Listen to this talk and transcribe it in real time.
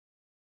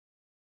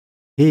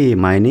Hey,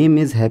 my name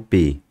is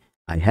Happy.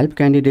 I help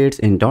candidates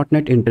in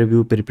 .NET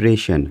interview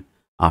preparation.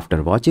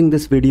 After watching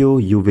this video,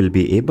 you will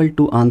be able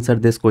to answer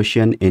this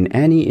question in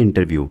any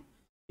interview.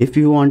 If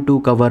you want to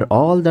cover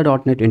all the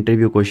 .NET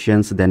interview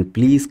questions, then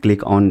please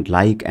click on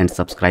like and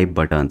subscribe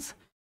buttons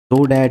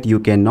so that you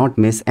cannot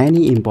miss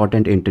any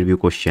important interview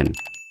question.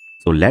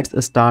 So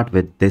let's start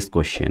with this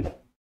question.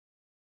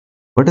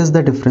 What is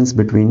the difference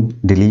between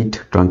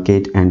delete,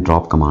 truncate and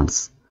drop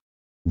commands?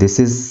 This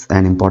is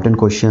an important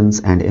question,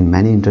 and in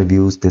many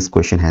interviews this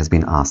question has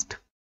been asked.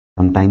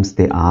 Sometimes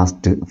they ask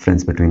the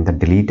difference between the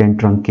delete and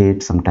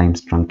truncate,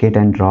 sometimes truncate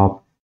and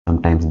drop,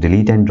 sometimes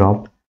delete and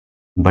drop.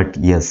 But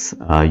yes,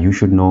 you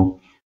should know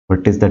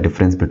what is the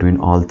difference between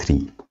all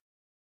three.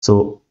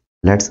 So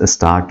let's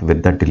start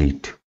with the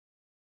delete.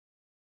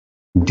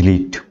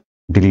 Delete.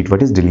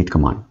 What is delete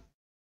command?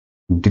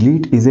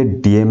 Delete is a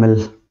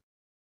DML.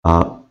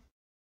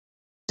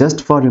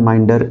 Just for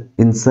reminder,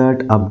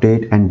 insert,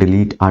 update and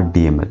delete are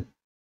DML.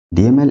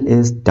 DML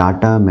is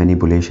data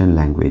manipulation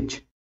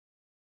language.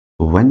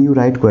 When you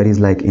write queries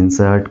like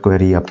insert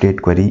query,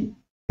 update query,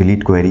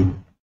 delete query,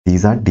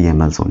 these are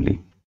DMLs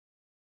only.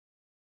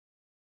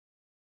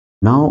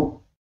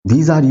 Now,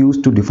 these are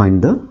used to define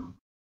the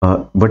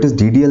what is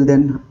DDL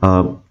then?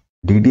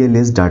 DDL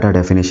is data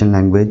definition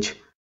language,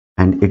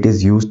 and it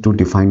is used to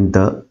define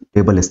the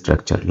table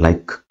structure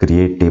like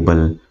create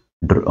table,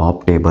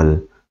 drop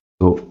table.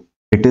 So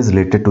it is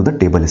related to the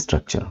table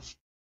structure.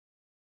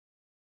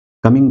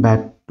 Coming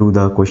back to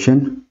the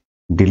question,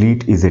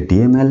 delete is a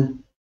DML.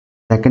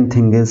 Second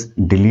thing is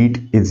delete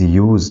is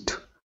used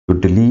to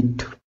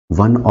delete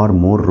one or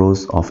more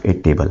rows of a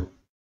table.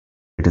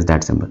 It is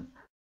that simple.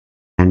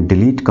 And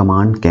delete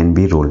command can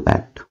be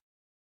rollbacked.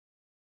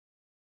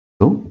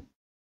 So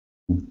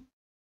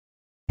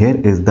here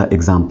is the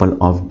example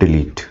of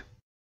delete.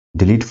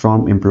 Delete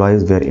from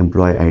employees where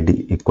employee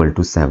ID equal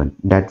to 7.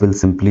 That will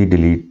simply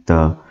delete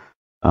the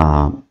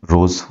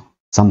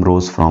some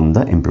rows from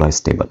the employees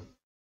table.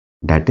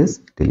 That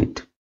is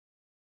delete.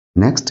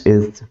 Next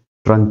is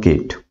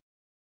truncate.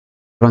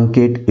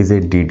 Truncate is a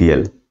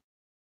DDL.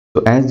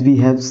 So as we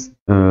have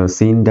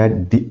seen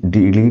that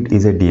delete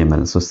is a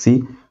DML. So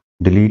see,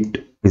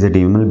 delete is a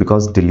DML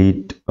because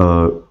delete,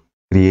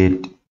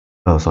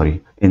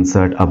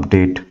 insert,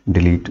 update,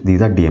 delete,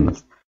 these are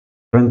DMLs.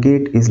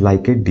 Truncate is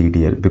like a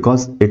DDL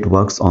because it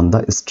works on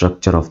the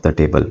structure of the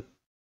table.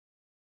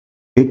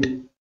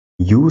 It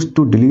used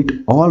to delete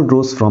all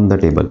rows from the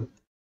table.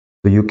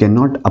 So you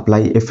cannot apply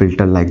a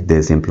filter like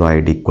this, employee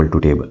ID equal to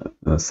table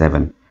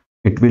 7.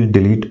 It will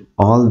delete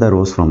all the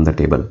rows from the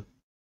table.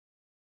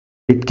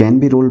 It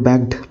can be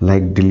rollbacked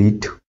like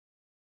delete,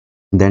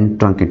 then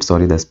truncate.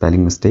 Sorry, the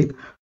spelling mistake.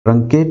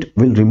 Truncate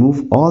will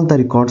remove all the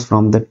records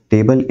from the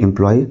table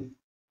employee,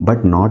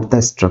 but not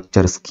the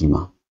structure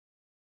schema.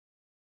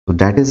 So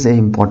that is an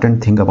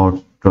important thing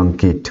about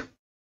truncate,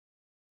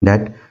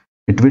 that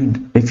it will,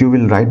 if you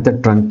will write the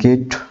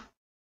truncate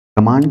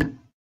command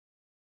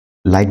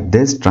like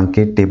this,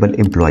 truncate table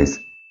employees.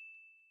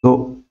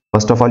 So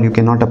first of all, you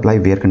cannot apply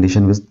where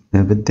condition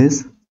with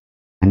this,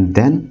 and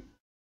then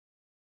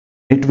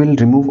it will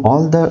remove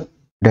all the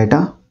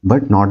data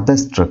but not the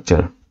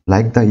structure,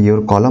 like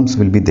your columns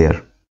will be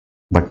there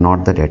but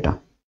not the data.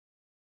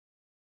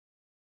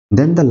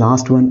 Then the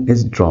last one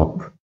is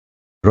drop.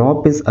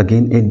 Drop is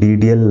again a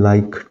DDL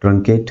like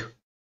truncate.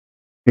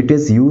 It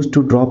is used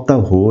to drop the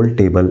whole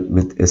table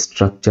with a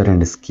structure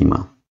and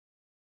schema.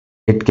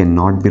 It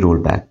cannot be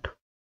rollbacked.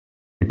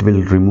 It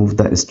will remove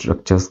the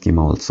structure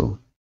schema also.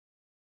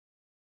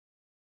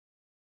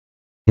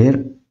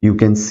 Here you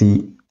can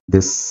see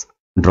this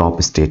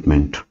drop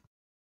statement.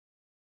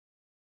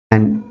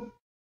 And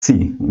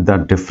see, the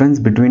difference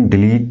between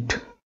delete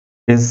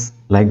is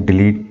like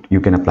delete, you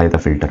can apply the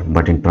filter,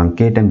 but in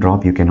truncate and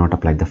drop, you cannot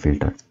apply the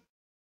filter.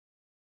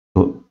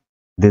 So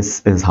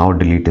this is how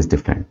delete is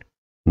different.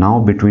 Now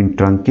between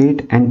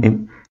truncate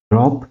and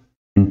drop,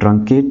 in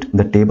truncate,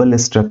 the table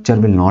structure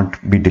will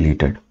not be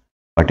deleted,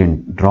 but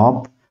in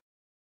drop,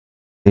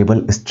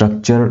 table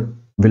structure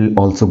will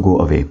also go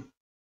away.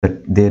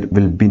 That there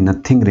will be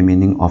nothing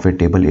remaining of a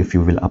table if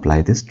you will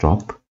apply this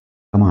drop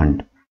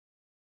command.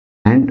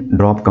 And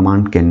drop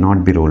command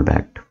cannot be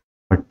rollbacked,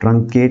 but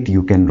truncate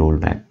you can roll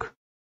back.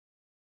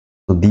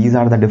 So these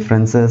are the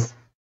differences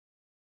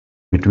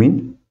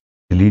between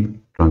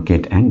delete,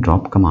 truncate and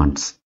drop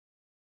commands.